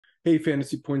Hey,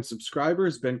 Fantasy Points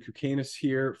subscribers, Ben Kukanis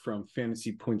here from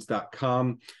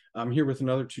fantasypoints.com. I'm here with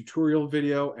another tutorial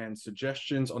video and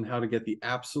suggestions on how to get the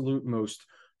absolute most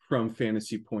from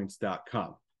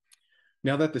fantasypoints.com.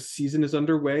 Now that the season is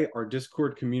underway, our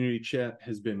Discord community chat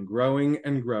has been growing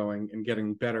and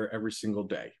getting better every single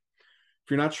day.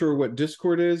 If you're not sure what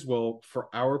Discord is, well, for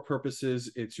our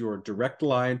purposes, it's your direct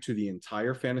line to the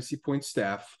entire Fantasy Points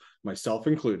staff, myself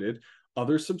included,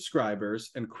 other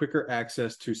subscribers, and quicker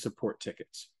access to support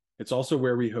tickets. It's also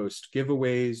where we host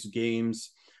giveaways,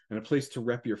 games, and a place to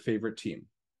rep your favorite team.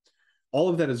 All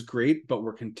of that is great, but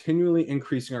we're continually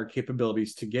increasing our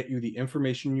capabilities to get you the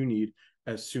information you need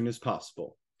as soon as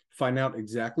possible. Find out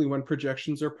exactly when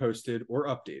projections are posted or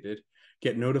updated,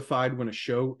 get notified when a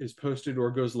show is posted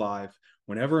or goes live,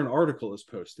 whenever an article is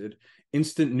posted,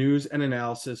 instant news and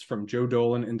analysis from Joe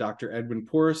Dolan and Dr. Edwin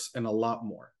Porras, and a lot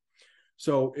more.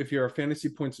 So if you're a Fantasy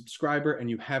Point subscriber and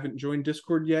you haven't joined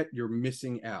Discord yet, you're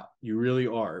missing out. You really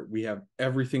are. We have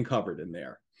everything covered in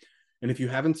there. And if you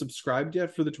haven't subscribed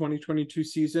yet for the 2022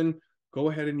 season,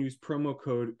 go ahead and use promo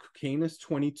code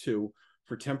Kukanis22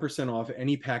 for 10% off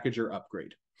any package or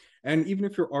upgrade. And even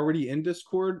if you're already in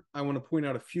Discord, I want to point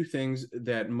out a few things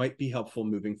that might be helpful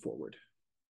moving forward.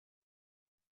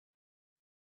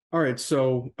 All right,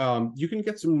 so you can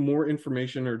get some more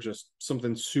information or just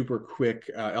something super quick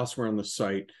elsewhere on the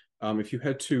site. If you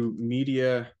head to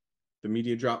media, the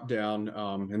media drop down,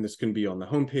 and this can be on the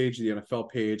homepage, the NFL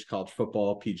page, college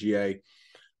football, PGA.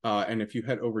 And if you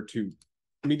head over to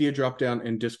media drop down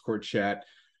and Discord chat,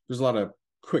 there's a lot of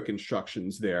quick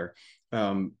instructions there.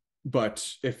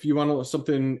 But if you want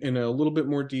something in a little bit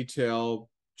more detail,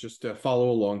 just follow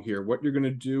along here. What you're going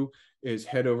to do is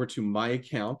head over to my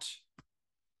account.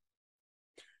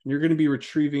 You're going to be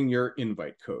retrieving your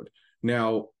invite code.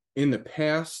 Now, in the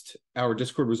past, our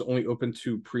Discord was only open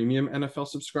to premium NFL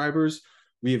subscribers.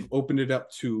 We have opened it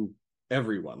up to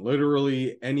everyone,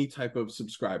 literally any type of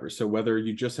subscriber. So whether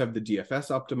you just have the DFS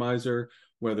optimizer,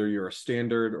 whether you're a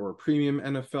standard or a premium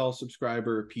NFL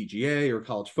subscriber, PGA or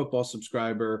college football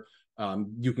subscriber,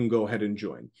 you can go ahead and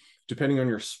join. Depending on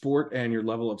your sport and your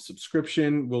level of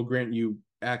subscription, we'll grant you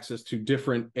access to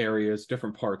different areas,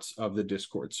 different parts of the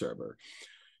Discord server.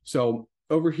 So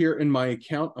over here in my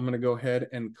account, I'm going to go ahead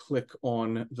and click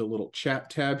on the little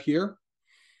chat tab here.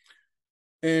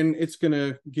 And it's going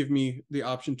to give me the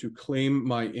option to claim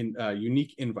my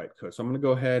unique invite code. So I'm going to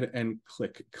go ahead and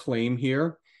click claim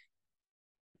here.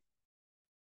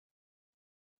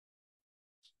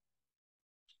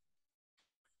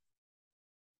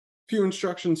 Few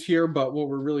instructions here, but what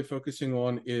we're really focusing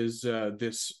on is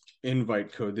this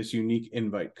invite code, this unique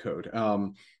invite code.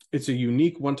 It's a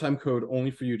unique one-time code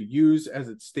only for you to use. As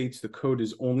it states, the code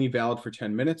is only valid for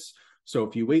 10 minutes. So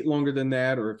if you wait longer than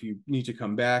that, or if you need to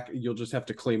come back, you'll just have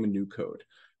to claim a new code.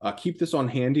 Keep this on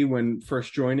handy when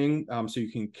first joining so you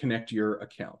can connect your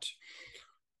account.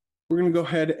 We're going to go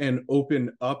ahead and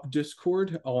open up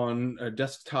Discord on a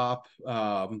desktop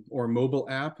or mobile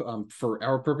app. For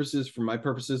our purposes, for my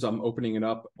purposes, I'm opening it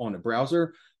up on a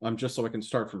browser just so I can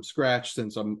start from scratch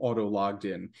since I'm auto logged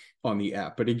in on the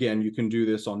app. But again, you can do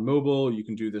this on mobile, you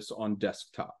can do this on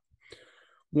desktop.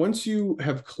 Once you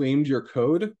have claimed your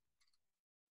code,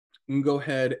 you can go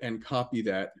ahead and copy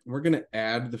that. We're going to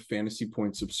add the Fantasy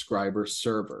Point subscriber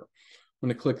server. I'm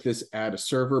going to click this Add a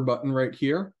Server button right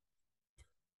here.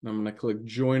 I'm going to click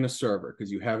join a server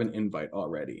because you have an invite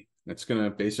already. It's going to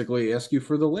basically ask you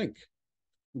for the link.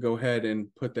 Go ahead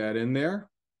and put that in there.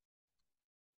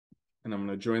 And I'm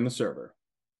going to join the server.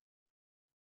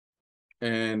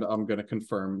 And I'm going to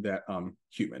confirm that I'm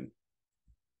human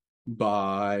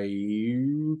by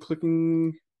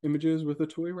clicking images with a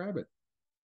toy rabbit.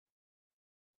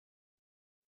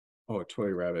 Oh, a toy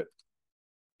rabbit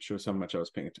shows how much I was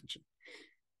paying attention.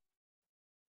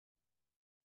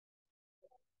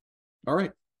 All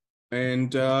right,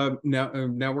 and now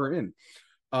we're in.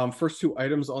 First two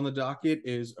items on the docket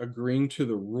is agreeing to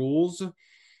the rules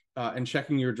and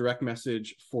checking your direct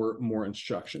message for more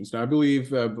instructions. Now, I believe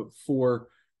so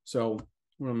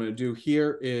what I'm going to do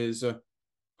here is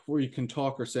before you can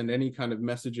talk or send any kind of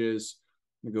messages,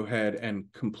 I'm going to go ahead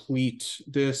and complete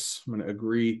this. I'm going to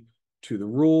agree to the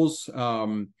rules.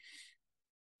 Read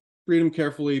them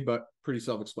carefully, but pretty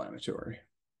self-explanatory.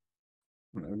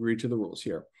 I'm going to agree to the rules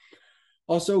here.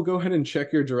 Also, go ahead and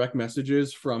check your direct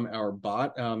messages from our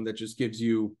bot. That just gives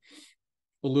you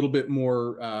a little bit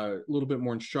more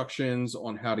instructions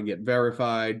on how to get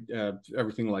verified,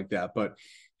 everything like that. But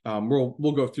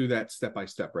we'll go through that step by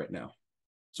step right now.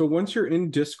 So once you're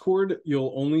in Discord,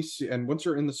 you'll only see, and once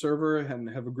you're in the server and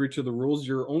have agreed to the rules,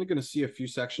 you're only going to see a few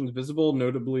sections visible,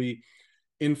 notably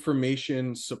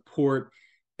information, support,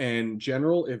 And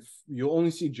general, if you'll only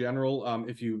see general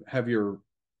if you have your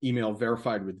email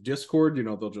verified with Discord,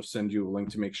 they'll just send you a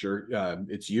link to make sure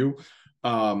it's you.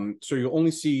 So you'll only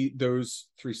see those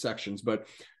 3 sections, but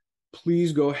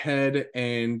please go ahead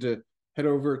and head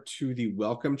over to the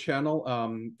welcome channel.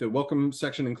 The welcome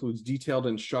section includes detailed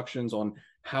instructions on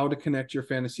how to connect your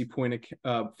Fantasy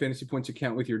Points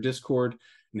account with your Discord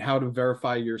and how to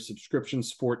verify your subscription,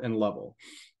 sport, and level.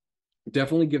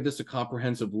 Definitely give this a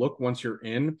comprehensive look once you're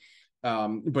in.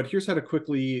 But here's how to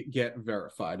quickly get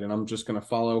verified. And I'm just going to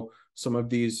follow some of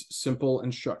these simple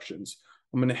instructions.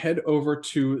 I'm going to head over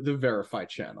to the verify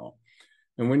channel.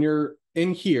 And when you're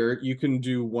in here, you can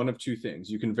do one of 2 things.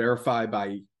 You can verify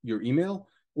by your email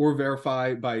or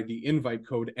verify by the invite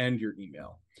code and your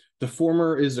email. The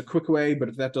former is a quick way, but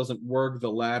if that doesn't work, the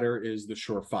latter is the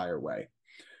surefire way.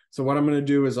 So what I'm going to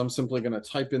do is I'm simply going to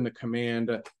type in the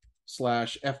command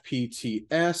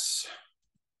 /fpts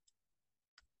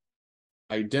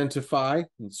identify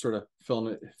and sort of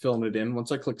filling it in.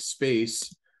 Once I click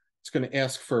space, it's going to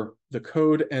ask for the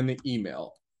code and the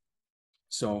email.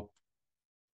 So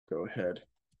go ahead,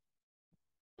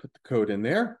 put the code in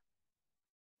there,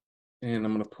 and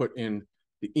I'm going to put in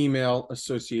the email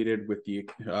associated with the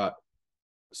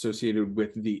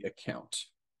account.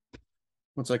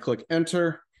 Once I click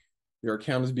enter, your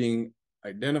account is being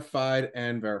identified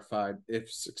and verified.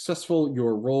 If successful,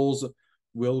 your roles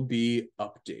will be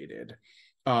updated.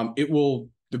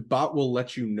 The bot will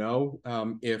let you know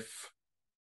if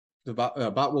the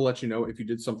bot will let you know if you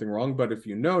did something wrong. But if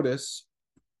you notice,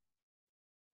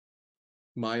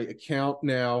 my account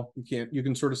now, you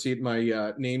can sort of see it.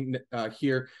 My name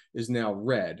here is now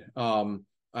red. I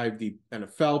have the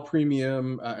NFL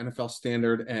Premium, NFL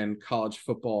Standard, and college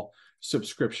football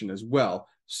subscription as well.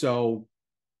 So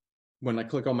when I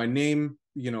click on my name,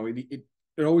 it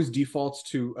always defaults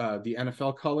to the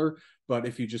NFL color. But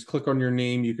if you just click on your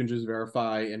name, you can just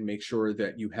verify and make sure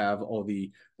that you have all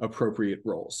the appropriate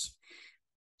roles.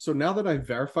 So now that I've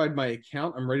verified my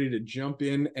account, I'm ready to jump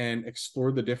in and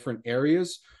explore the different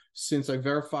areas. Since I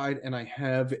verified and I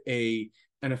have a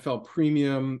NFL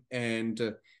Premium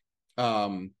and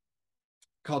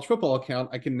college football account,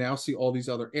 I can now see all these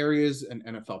other areas: an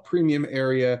NFL Premium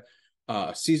area,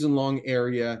 a season-long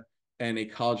area, and a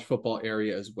college football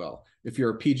area as well. If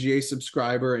you're a PGA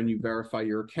subscriber and you verify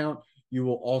your account, you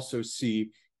will also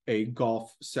see a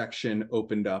golf section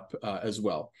opened up as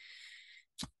well.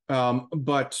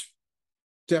 But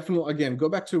definitely, again, go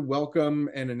back to welcome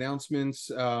and announcements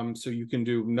so you can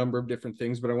do a number of different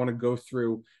things, but I want to go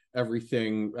through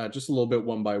everything just a little bit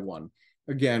one by one.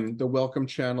 Again, the welcome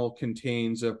channel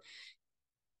contains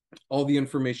all the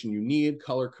information you need: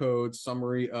 color codes,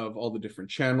 summary of all the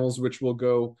different channels, which we'll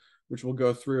go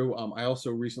through. I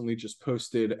also recently just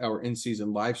posted our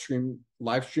in-season live stream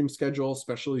schedule,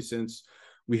 especially since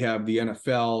we have the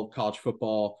NFL, college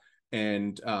football,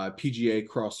 and PGA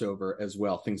crossover as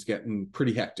well. Things getting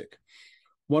pretty hectic.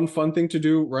 One fun thing to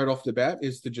do right off the bat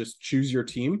is to just choose your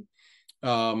team.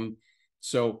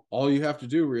 So all you have to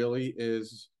do really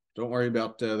is, don't worry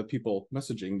about the people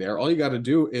messaging there. All you got to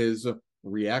do is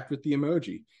react with the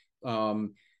emoji.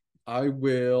 I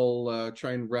will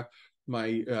try and rep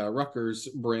my Rutgers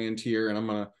brand here,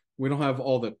 and we don't have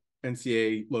all the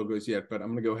NCAA logos yet, but I'm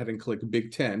gonna go ahead and click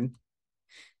Big Ten.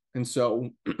 And so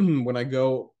when I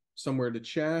go somewhere to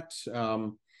chat,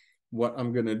 what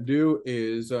I'm gonna do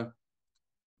is let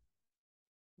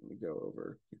me go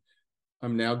over.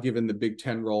 I'm now given the Big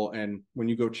Ten role, and when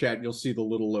you go chat, you'll see the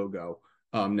little logo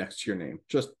next to your name.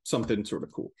 Just something sort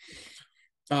of cool.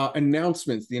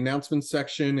 Announcements. The announcement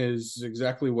section is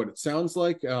exactly what it sounds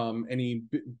like. Any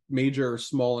major or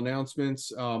small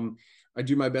announcements. I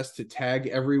do my best to tag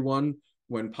everyone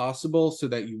when possible so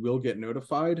that you will get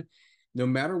notified. No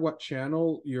matter what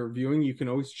channel you're viewing, you can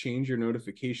always change your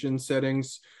notification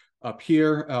settings up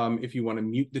here. If you want to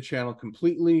mute the channel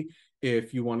completely,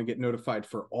 if you want to get notified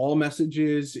for all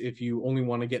messages, if you only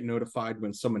want to get notified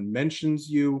when someone mentions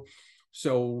you.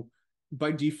 So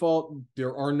by default,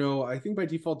 I think by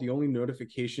default, the only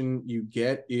notification you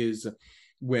get is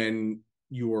when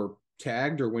you're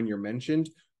tagged or when you're mentioned.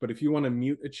 But if you want to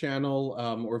mute a channel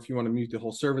or if you want to mute the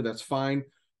whole server, that's fine.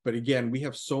 But again, we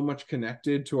have so much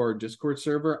connected to our Discord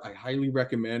server. I highly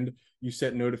recommend you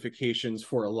set notifications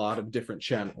for a lot of different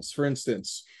channels. For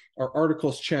instance, our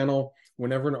articles channel,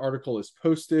 whenever an article is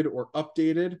posted or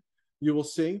updated, you will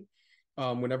see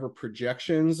whenever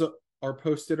projections are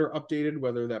posted or updated,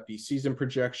 whether that be season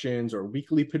projections or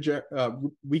weekly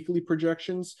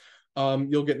projections,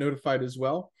 you'll get notified as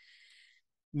well.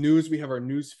 News, we have our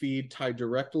news feed tied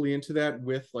directly into that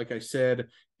with, like I said,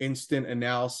 instant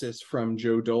analysis from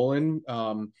Joe Dolan.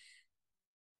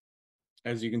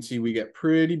 As you can see, we get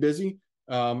pretty busy.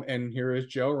 And here is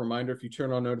Joe. Reminder, if you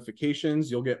turn on notifications,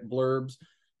 you'll get blurbs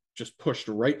just pushed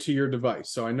right to your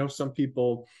device. So I know some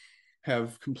people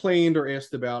have complained or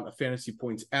asked about a Fantasy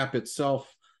Points app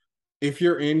itself. If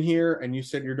you're in here and you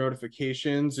set your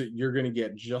notifications, you're going to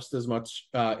get just as much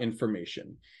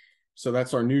information. So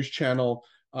that's our news channel.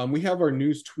 We have our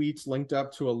news tweets linked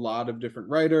up to a lot of different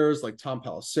writers like Tom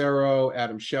Pelissero,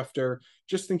 Adam Schefter,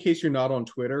 just in case you're not on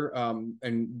Twitter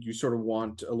and you sort of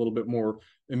want a little bit more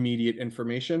immediate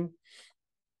information.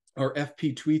 Our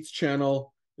FP Tweets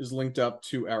channel is linked up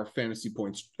to our Fantasy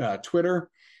Points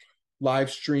Twitter.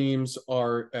 Live streams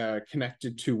are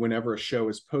connected to whenever a show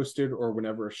is posted or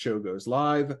whenever a show goes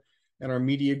live. And our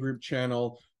media group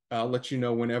channel lets you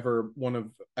know whenever one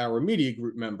of our media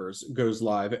group members goes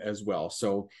live as well.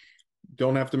 So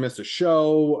don't have to miss a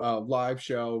show, live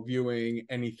show, viewing,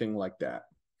 anything like that.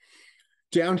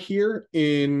 Down here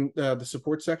in the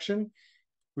support section,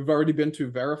 we've already been to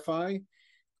verify.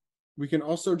 We can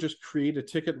also just create a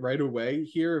ticket right away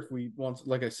here if we want,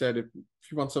 like I said, if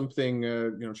you want something,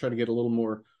 try to get a little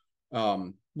more,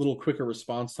 little quicker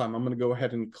response time, I'm going to go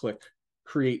ahead and click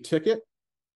create ticket.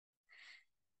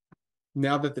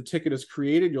 Now that the ticket is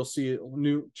created, you'll see a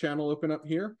new channel open up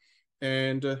here,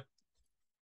 and you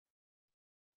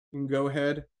can go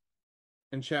ahead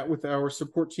and chat with our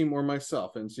support team or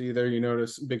myself. And see there, you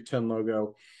notice Big Ten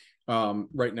logo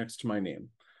right next to my name.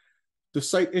 The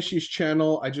site issues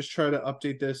channel, I just try to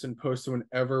update this and post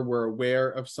whenever we're aware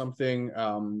of something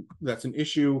that's an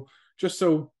issue, just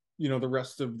so the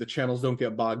rest of the channels don't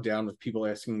get bogged down with people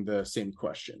asking the same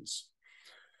questions.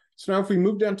 So now if we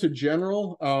move down to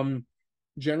general,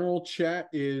 general chat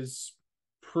is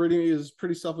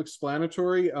pretty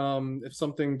self-explanatory. If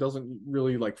something doesn't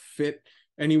really fit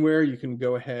anywhere, you can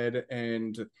go ahead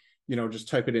and just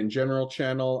type it in general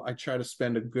channel. I try to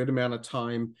spend a good amount of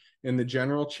time in the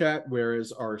general chat,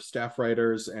 whereas our staff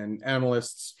writers and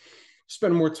analysts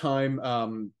spend more time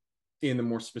in the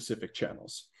more specific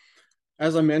channels.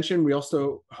 As I mentioned, we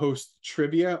also host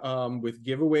trivia with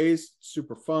giveaways,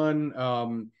 super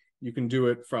fun. You can do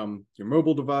it from your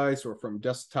mobile device or from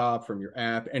desktop, from your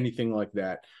app, anything like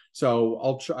that.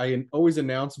 So I always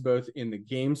announce both in the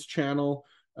games channel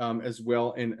as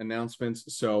well in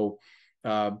announcements. So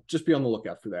just be on the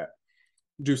lookout for that.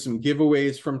 Do some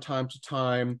giveaways from time to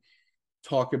time.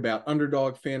 Talk about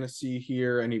Underdog Fantasy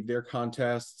here, any of their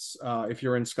contests. If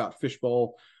you're in Scott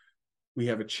Fishbowl, we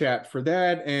have a chat for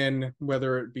that. And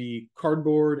whether it be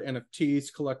cardboard, NFTs,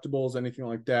 collectibles, anything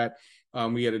like that,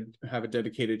 we had to have a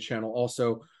dedicated channel.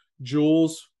 Also,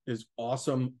 Jules is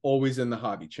awesome, always in the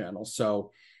hobby channel. So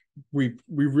we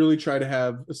really try to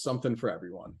have something for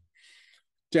everyone.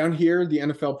 Down here, the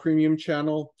NFL Premium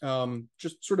channel,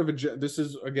 just sort of this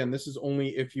is only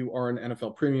if you are an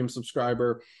NFL Premium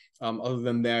subscriber. Other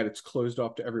than that, it's closed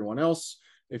off to everyone else.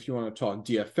 If you want to talk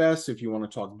DFS, if you want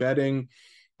to talk betting,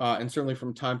 and certainly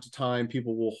from time to time,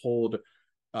 people will hold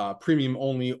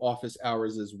premium-only office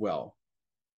hours as well.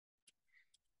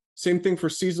 Same thing for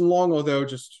season long, although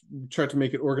just try to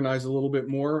make it organized a little bit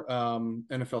more.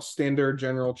 NFL Standard,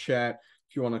 general chat.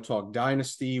 If you want to talk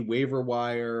Dynasty, waiver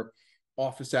wire,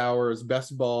 office hours,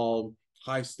 best ball,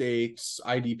 high stakes,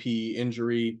 IDP,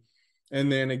 injury.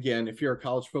 And then again, if you're a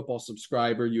college football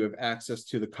subscriber, you have access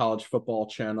to the college football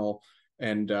channel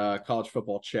and college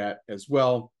football chat as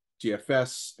well.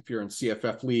 DFS, if you're in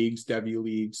CFF leagues, W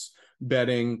leagues,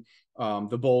 betting,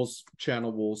 the Bulls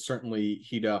channel will certainly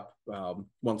heat up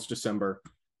once December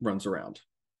runs around.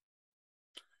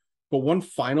 But one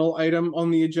final item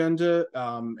on the agenda,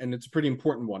 and it's a pretty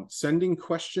important one, sending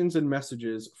questions and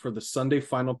messages for the Sunday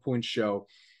Final Point show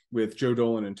with Joe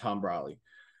Dolan and Tom Brawley.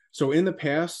 So in the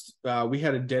past, we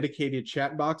had a dedicated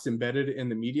chat box embedded in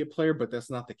the media player, but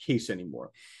that's not the case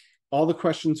anymore. All the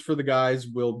questions for the guys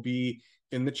will be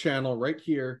in the channel right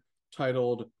here,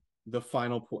 titled The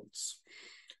Final Points.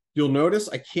 You'll notice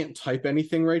I can't type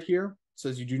anything right here. It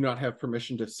says you do not have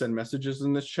permission to send messages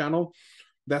in this channel.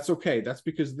 That's okay. That's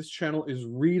because this channel is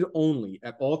read-only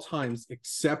at all times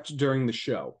except during the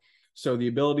show. So the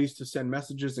abilities to send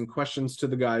messages and questions to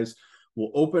the guys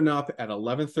will open up at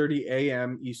 11:30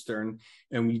 a.m. Eastern,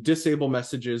 and we disable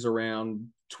messages around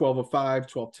 12:05,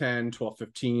 12:10,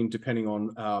 12:15, depending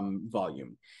on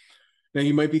volume. Now,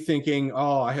 you might be thinking,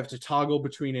 oh, I have to toggle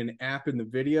between an app and the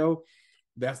video.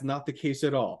 That's not the case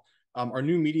at all. Our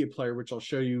new media player, which I'll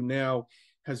show you now,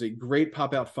 has a great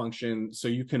pop-out function, so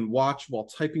you can watch while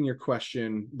typing your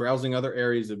question, browsing other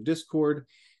areas of Discord,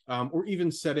 or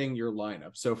even setting your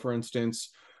lineup. So for instance,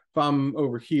 if I'm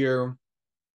over here,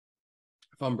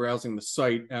 if I'm browsing the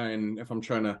site and if I'm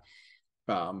trying to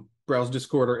browse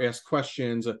Discord or ask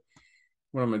questions,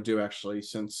 what I'm going to do, actually,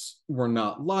 since we're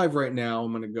not live right now,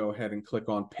 I'm going to go ahead and click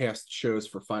on past shows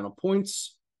for final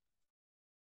points.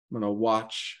 I'm going to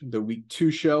watch the week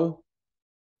 2 show.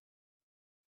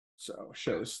 So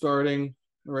show is starting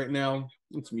right now.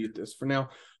 Let's mute this for now.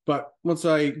 But once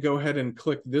I go ahead and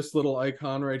click this little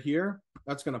icon right here,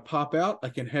 that's going to pop out. I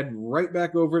can head right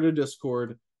back over to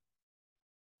Discord,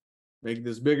 make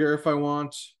this bigger if I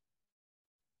want,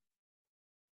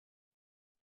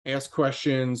 ask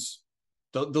questions.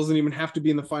 Doesn't even have to be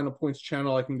in the Final Points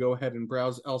channel. I can go ahead and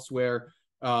browse elsewhere,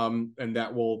 and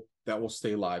that will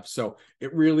stay live. So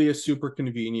it really is super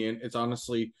convenient. It's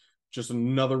honestly just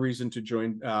another reason to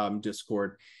join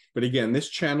Discord. But again, this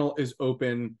channel is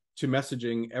open to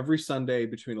messaging every Sunday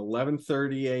between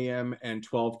 11:30 a.m. and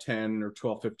 12:10 or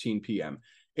 12:15 p.m.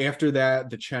 After that,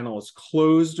 the channel is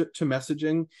closed to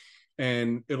messaging,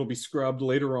 and it'll be scrubbed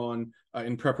later on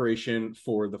in preparation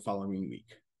for the following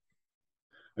week.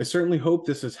 I certainly hope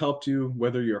this has helped you,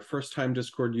 whether you're a first-time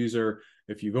Discord user,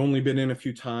 if you've only been in a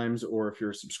few times, or if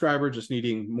you're a subscriber just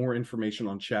needing more information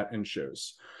on chat and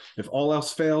shows. If all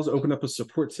else fails, open up a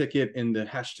support ticket in the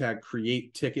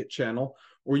 #CreateTicket channel,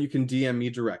 or you can DM me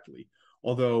directly.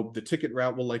 Although the ticket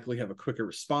route will likely have a quicker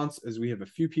response, as we have a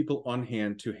few people on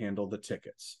hand to handle the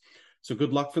tickets. So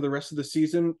good luck for the rest of the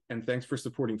season, and thanks for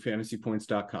supporting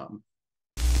FantasyPoints.com.